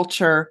corporate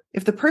culture,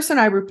 if the person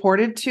I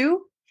reported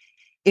to,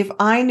 if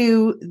I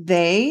knew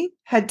they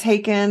had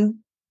taken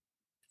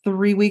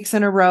 3 weeks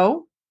in a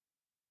row,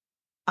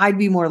 I'd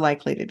be more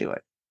likely to do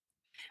it.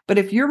 But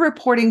if you're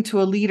reporting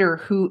to a leader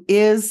who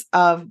is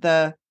of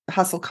the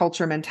hustle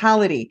culture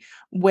mentality,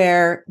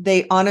 where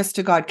they, honest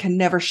to God, can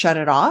never shut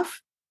it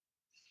off,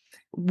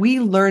 we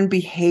learn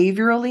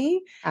behaviorally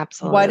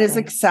what is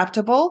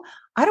acceptable.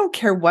 I don't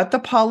care what the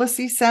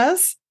policy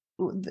says.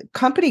 The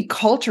company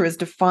culture is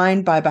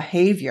defined by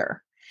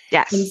behavior.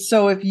 Yes. And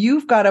so if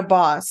you've got a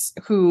boss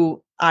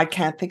who, I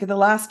can't think of the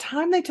last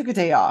time they took a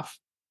day off,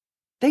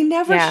 they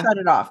never shut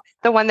it off.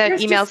 The one that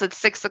emails at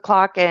 6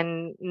 o'clock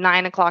and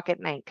 9 o'clock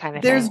at night kind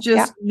of There's thing.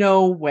 just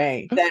no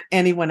way that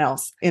anyone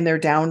else in their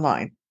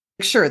downline,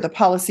 sure, the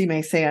policy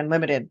may say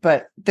unlimited,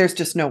 but there's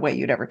just no way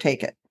you'd ever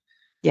take it.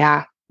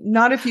 Yeah.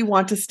 Not if you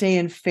want to stay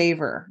in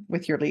favor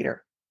with your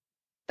leader.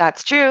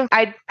 That's true.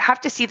 I'd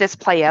have to see this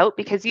play out,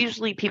 because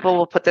usually people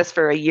will put this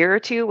for a year or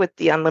two with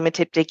the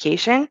unlimited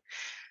vacation.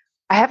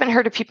 I haven't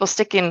heard of people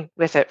sticking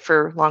with it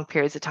for long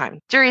periods of time.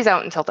 Jury's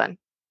out until then.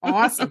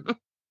 Awesome.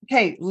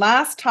 Okay,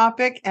 last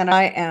topic, and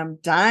I am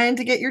dying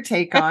to get your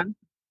take on.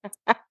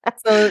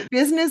 So,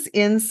 Business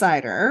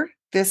Insider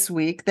this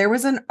week, there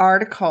was an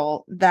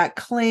article that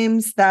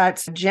claims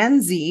that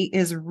Gen Z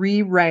is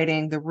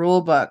rewriting the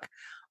rule book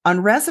on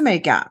resume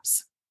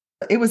gaps.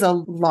 It was a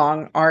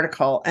long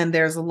article and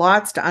there's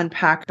lots to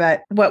unpack.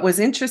 But what was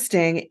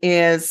interesting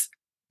is,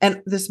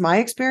 and this is my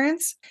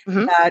experience,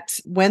 that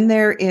when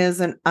there is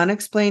an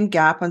unexplained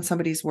gap on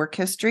somebody's work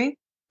history,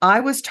 I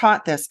was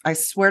taught this. I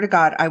swear to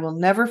God, I will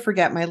never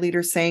forget my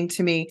leader saying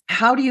to me,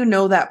 how do you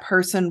know that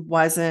person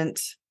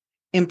wasn't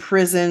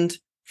imprisoned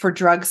for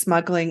drug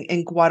smuggling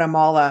in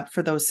Guatemala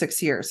for those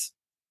 6 years?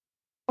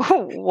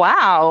 Oh,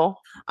 wow.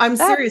 I'm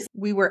serious.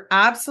 We were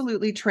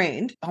absolutely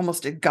trained,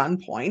 almost at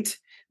gunpoint,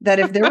 that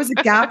if there was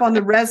a gap on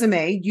the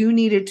resume, you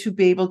needed to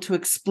be able to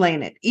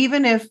explain it.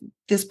 Even if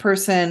this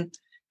person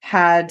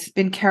had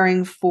been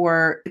caring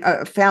for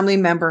a family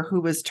member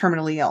who was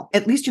terminally ill,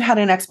 at least you had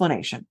an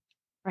explanation.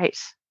 Right.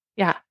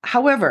 Yeah.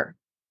 However,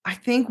 I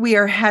think we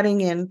are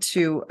heading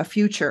into a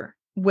future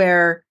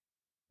where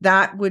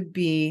that would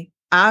be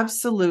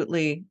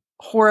absolutely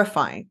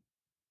horrifying.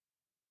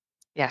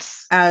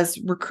 Yes. As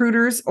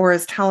recruiters or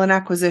as talent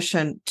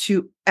acquisition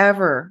to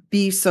ever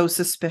be so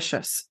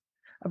suspicious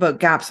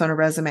about gaps on a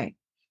resume.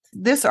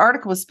 This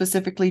article was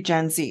specifically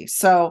Gen Z.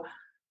 So,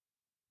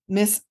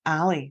 Miss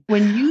Ali,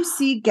 when you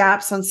see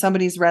gaps on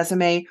somebody's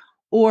resume,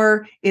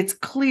 or it's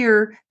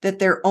clear that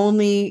they're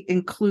only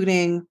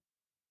including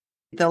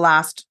the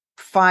last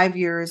 5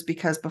 years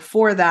because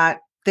before that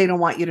They don't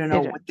want you to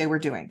know what they were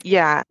doing.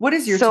 Yeah. What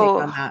is your take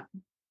on that?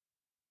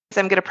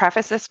 So I'm going to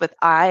preface this with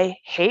I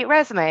hate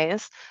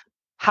resumes.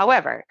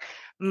 However,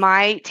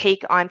 my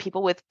take on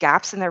people with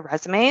gaps in their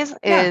resumes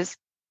is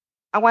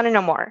I want to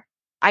know more.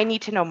 I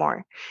need to know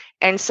more.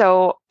 And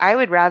so I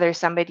would rather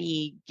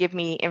somebody give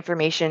me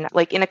information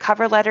like in a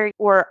cover letter,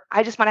 or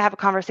I just want to have a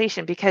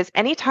conversation, because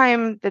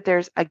anytime that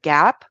there's a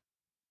gap,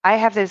 I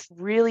have this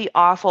really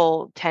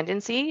awful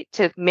tendency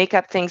to make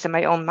up things in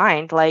my own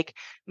mind. Like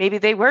maybe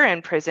they were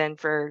in prison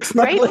for,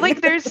 right?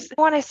 Like I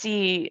want to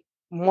see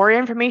more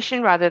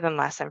information rather than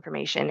less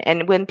information.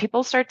 And when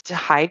people start to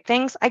hide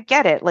things, I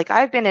get it. Like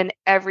I've been in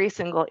every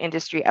single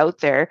industry out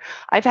there.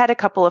 I've had a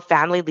couple of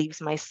family leaves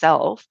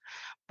myself,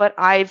 but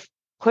I've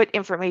put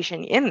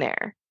information in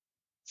there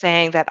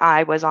saying that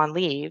I was on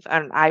leave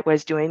and I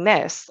was doing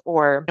this,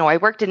 or I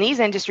worked in these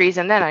industries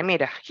and then I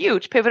made a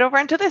huge pivot over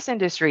into this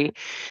industry.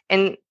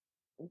 And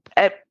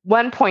at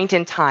one point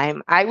in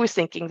time, I was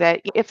thinking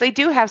that if they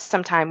do have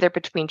some time there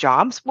between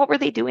jobs, what were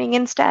they doing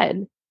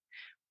instead?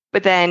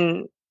 But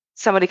then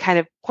somebody kind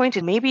of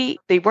pointed, maybe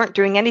they weren't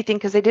doing anything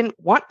because they didn't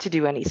want to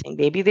do anything.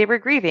 Maybe they were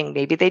grieving.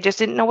 Maybe they just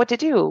didn't know what to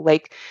do.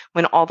 Like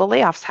when all the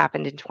layoffs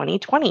happened in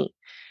 2020.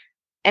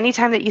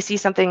 Anytime that you see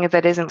something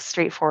that isn't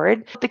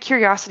straightforward, the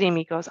curiosity in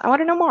me goes, I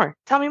want to know more.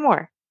 Tell me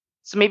more.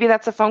 So maybe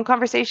that's a phone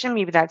conversation.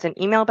 Maybe that's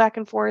an email back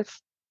and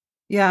forth.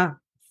 Yeah.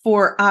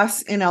 For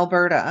us in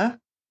Alberta,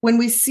 when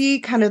we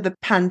see kind of the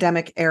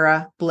pandemic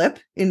era blip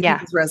in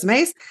people's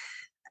resumes,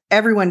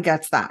 everyone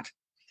gets that.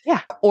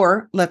 Yeah.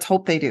 Or let's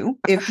hope they do.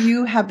 If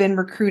you have been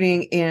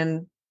recruiting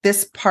in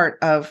this part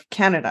of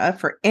Canada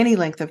for any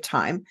length of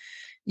time,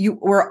 you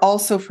were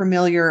also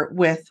familiar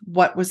with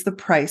what was the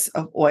price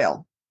of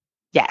oil.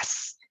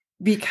 Yes.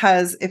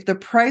 Because if the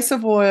price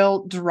of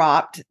oil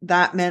dropped,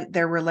 that meant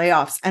there were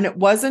layoffs. And it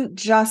wasn't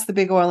just the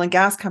big oil and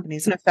gas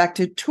companies. It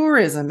affected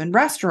tourism and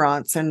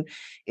restaurants, and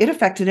it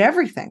affected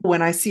everything.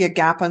 When I see a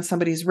gap on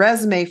somebody's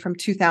resume from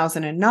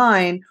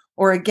 2009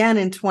 or again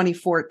in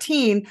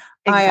 2014,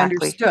 I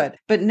understood.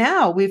 But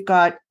now we've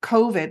got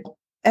COVID.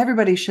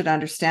 Everybody should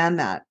understand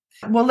that.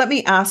 Well, let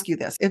me ask you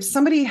this. If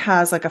somebody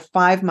has like a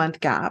 5-month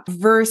gap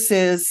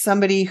versus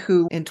somebody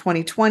who in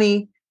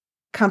 2020,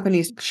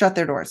 companies shut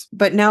their doors,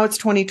 but now it's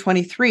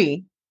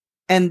 2023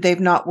 and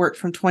they've not worked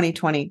from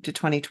 2020 to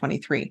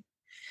 2023.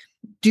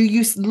 Do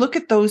you look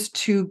at those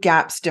two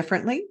gaps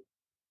differently?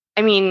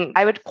 I mean,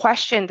 I would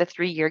question the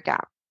 3-year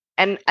gap.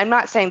 And I'm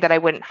not saying that I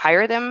wouldn't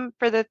hire them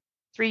for the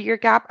 3-year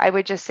gap. I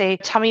would just say,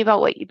 tell me about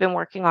what you've been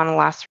working on in the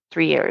last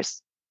 3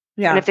 years.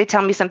 Yeah. And if they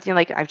tell me something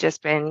like, I've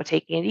just been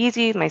taking it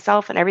easy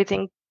myself and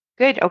everything,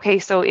 good. Okay.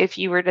 So if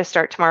you were to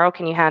start tomorrow,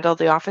 can you handle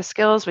the office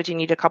skills? Would you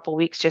need a couple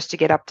weeks just to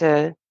get up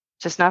to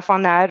snuff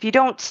on that? If you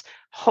don't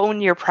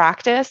hone your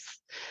practice,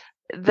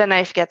 the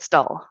knife gets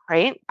dull,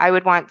 right? I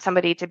would want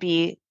somebody to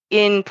be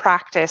in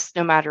practice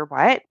no matter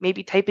what,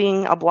 maybe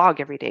typing a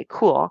blog every day.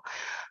 Cool.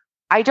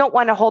 I don't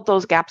want to hold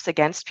those gaps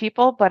against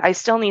people, but I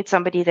still need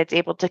somebody that's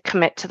able to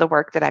commit to the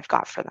work that I've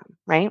got for them,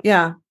 right?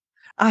 Yeah.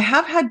 I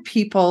have had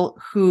people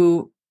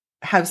who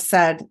have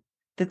said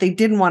that they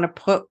didn't want to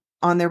put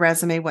on their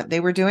resume what they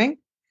were doing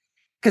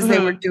because they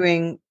were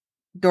doing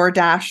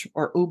DoorDash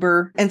or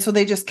Uber. And so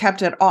they just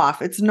kept it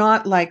off. It's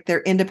not like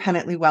they're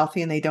independently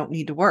wealthy and they don't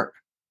need to work.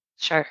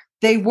 Sure.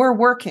 They were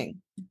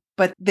working,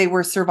 but they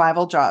were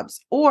survival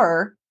jobs.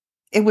 Or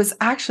it was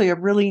actually a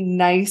really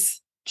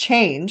nice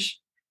change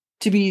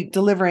to be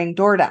delivering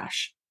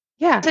DoorDash.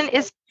 Yeah. And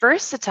it's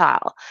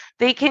versatile.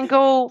 They can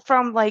go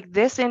from like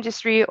this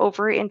industry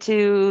over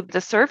into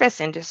the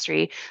service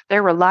industry.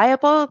 They're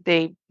reliable.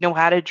 They know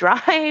how to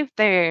drive.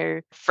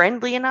 They're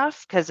friendly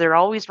enough because they're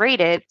always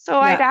rated. So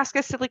I'd ask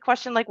a silly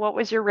question like, what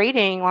was your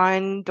rating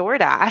on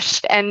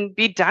DoorDash? And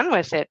be done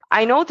with it.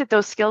 I know that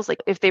those skills,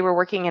 like if they were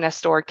working in a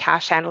store,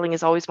 cash handling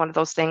is always one of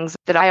those things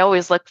that I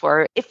always look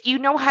for. If you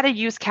know how to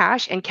use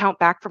cash and count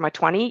back from a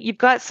 20, you've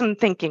got some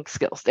thinking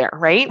skills there,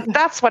 right?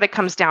 That's what it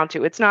comes down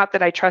to. It's not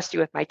that I trust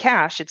you with my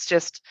cash. It's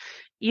just,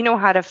 you know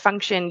how to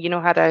function, you know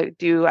how to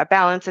do a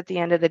balance at the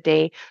end of the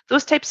day.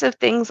 Those types of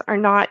things are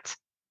not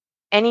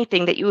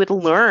anything that you would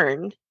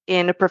learn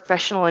in a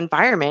professional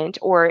environment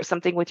or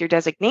something with your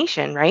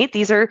designation, right?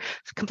 These are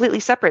completely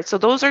separate. So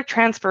those are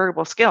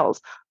transferable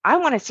skills. I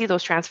want to see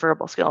those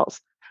transferable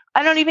skills.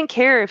 I don't even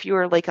care if you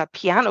were like a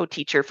piano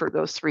teacher for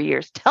those 3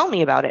 years. Tell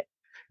me about it.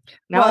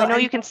 Now I know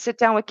you can sit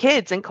down with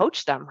kids and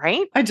coach them,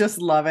 right? I just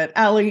love it.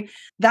 Ali,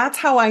 that's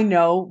how I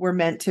know we're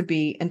meant to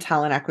be in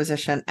talent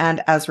acquisition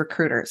and as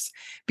recruiters,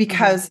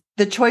 because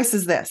the choice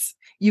is this.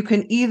 You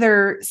can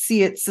either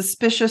see it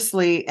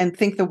suspiciously and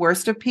think the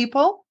worst of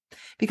people,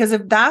 because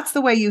if that's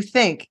the way you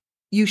think,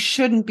 you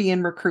shouldn't be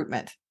in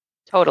recruitment.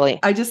 Totally.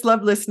 I just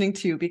love listening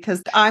to you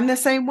because I'm the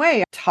same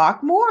way.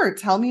 Talk more.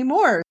 Tell me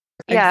more.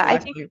 Yeah,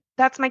 exactly. I think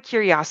that's my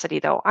curiosity,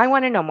 though. I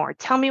want to know more.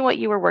 Tell me what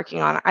you were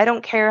working on. I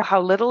don't care how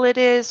little it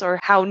is or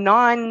how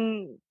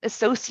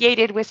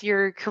non-associated with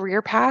your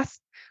career path.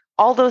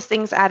 All those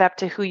things add up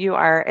to who you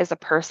are as a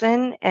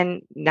person.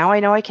 And now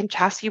I know I can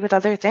task you with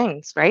other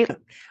things, right?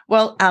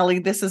 Well, Ali,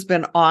 this has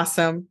been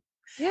awesome.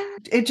 Yeah.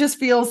 It just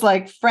feels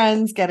like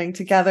friends getting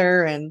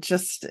together and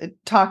just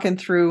talking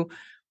through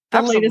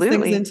the latest things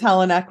Absolutely. in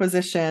talent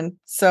acquisition.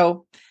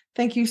 So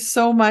thank you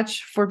so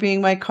much for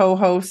being my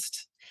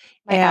co-host.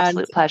 My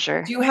absolute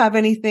pleasure. Do you have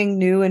anything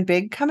new and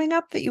big coming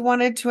up that you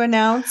wanted to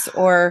announce?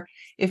 Or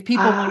if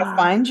people want to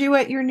find you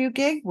at your new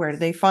gig, where do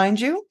they find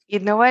you? You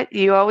know what?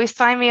 You always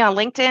find me on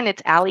LinkedIn.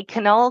 It's Allie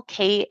Knull,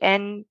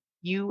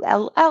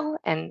 Knull,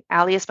 and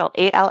Allie is spelled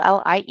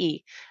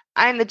Allie.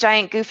 I'm the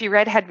giant goofy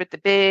redhead with the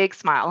big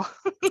smile.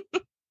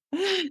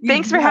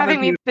 Thanks for having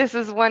me. This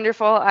is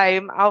wonderful.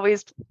 I'm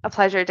always a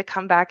pleasure to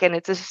come back, and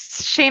it's a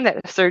shame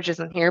that Serge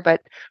isn't here,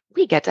 but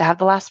we get to have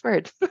the last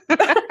word.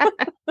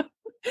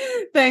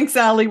 Thanks,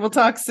 Allie. We'll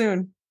talk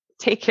soon.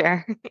 Take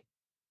care.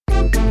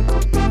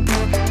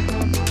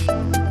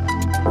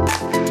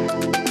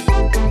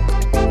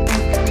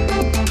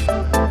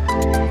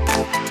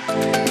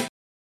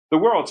 The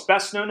world's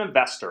best-known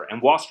investor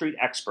and Wall Street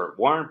expert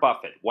Warren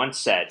Buffett once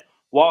said,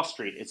 "Wall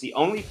Street is the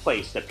only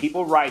place that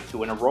people ride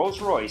to in a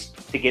Rolls-Royce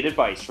to get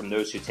advice from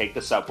those who take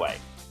the subway."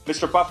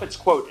 Mr. Buffett's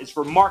quote is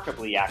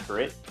remarkably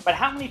accurate, but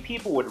how many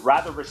people would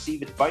rather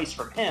receive advice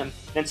from him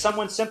than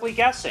someone simply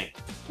guessing?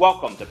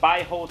 Welcome to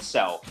Buy, Hold,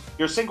 Sell,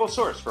 your single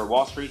source for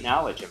Wall Street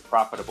knowledge and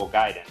profitable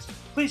guidance.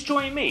 Please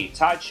join me,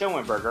 Todd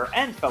Schoenberger,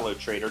 and fellow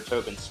trader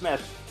Tobin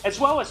Smith, as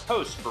well as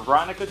host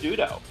Veronica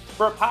Dudo,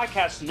 for a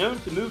podcast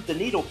known to move the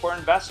needle for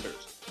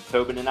investors.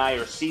 Tobin and I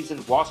are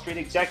seasoned Wall Street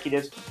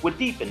executives with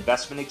deep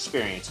investment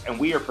experience, and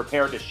we are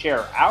prepared to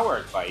share our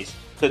advice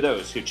to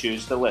those who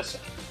choose to listen.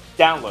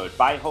 Download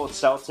Buy, Hold,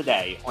 Sell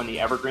today on the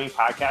Evergreen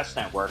Podcast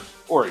Network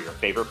or your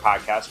favorite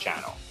podcast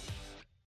channel.